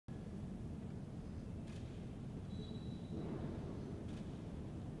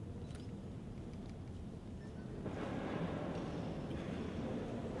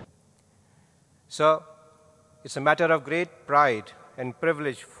So it's a matter of great pride and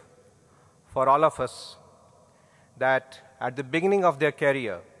privilege for all of us that at the beginning of their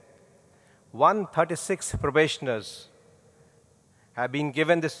career, 136 probationers have been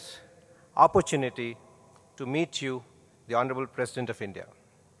given this opportunity to meet you, the Honorable President of India.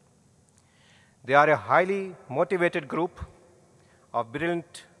 They are a highly motivated group of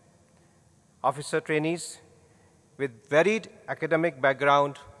brilliant officer trainees with varied academic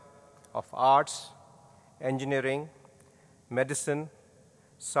background of arts, engineering, medicine,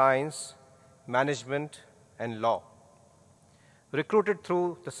 science, management, and law, recruited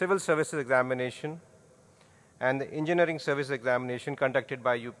through the civil services examination and the engineering service examination conducted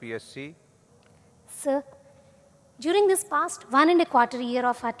by UPSC. Sir, during this past 1.25 years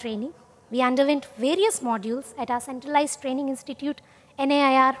of our training, we underwent various modules at our Centralized Training Institute,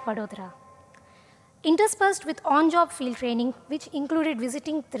 NAIR, Vadodara. Interspersed with on-job field training, which included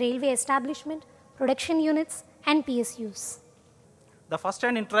visiting the railway establishment, production units, and PSUs. The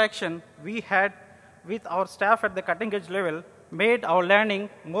first-hand interaction we had with our staff at the cutting-edge level made our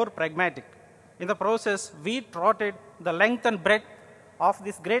learning more pragmatic. In the process, we trotted the length and breadth of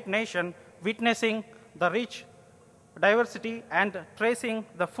this great nation, witnessing the rich diversity and tracing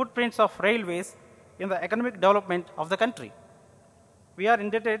the footprints of railways in the economic development of the country. We are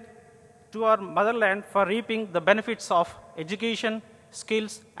indebted to our motherland for reaping the benefits of education,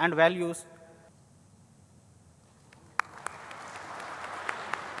 skills, and values.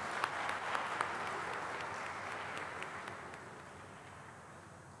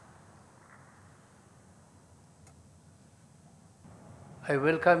 I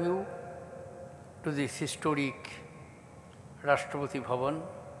welcome you to this historic Rashtrapati Bhavan,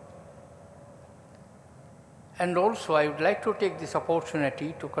 and also I would like to take this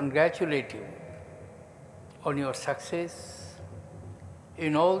opportunity to congratulate you on your success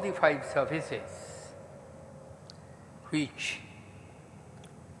in all the 5 services which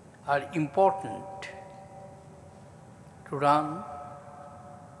are important to run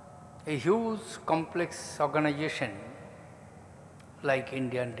a huge complex organization like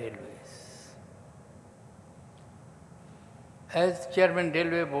Indian Railways. As Chairman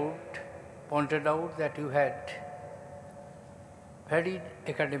Railway Board pointed out that you had varied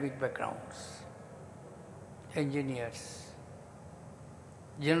academic backgrounds, engineers,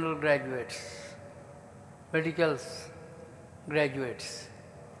 general graduates, medical graduates,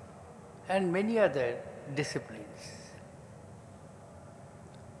 and many other disciplines.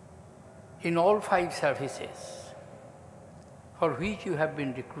 In all 5 services for which you have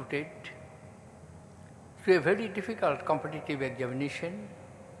been recruited to a very difficult competitive examination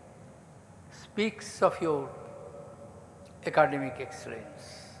speaks of your academic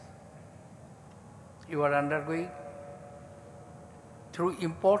excellence. You are undergoing through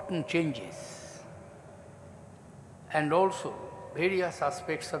important changes and also various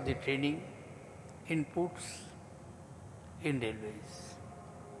aspects of the training inputs in railways,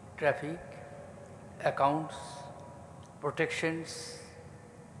 traffic, accounts, protections.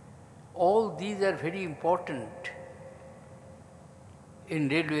 All these are very important in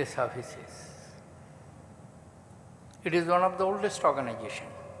railway services. It is one of the oldest organizations,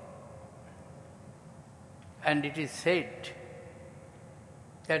 and it is said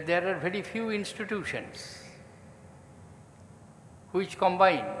that there are very few institutions which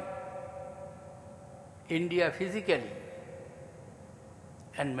combine India physically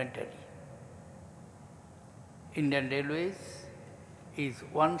and mentally. Indian Railways is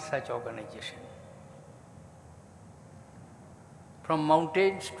one such organization. From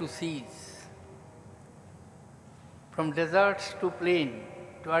mountains to seas, from deserts to plain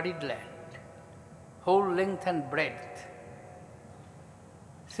to arid land, whole length and breadth,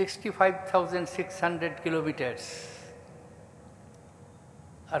 65,600 kilometers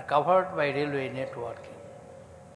are covered by railway networking.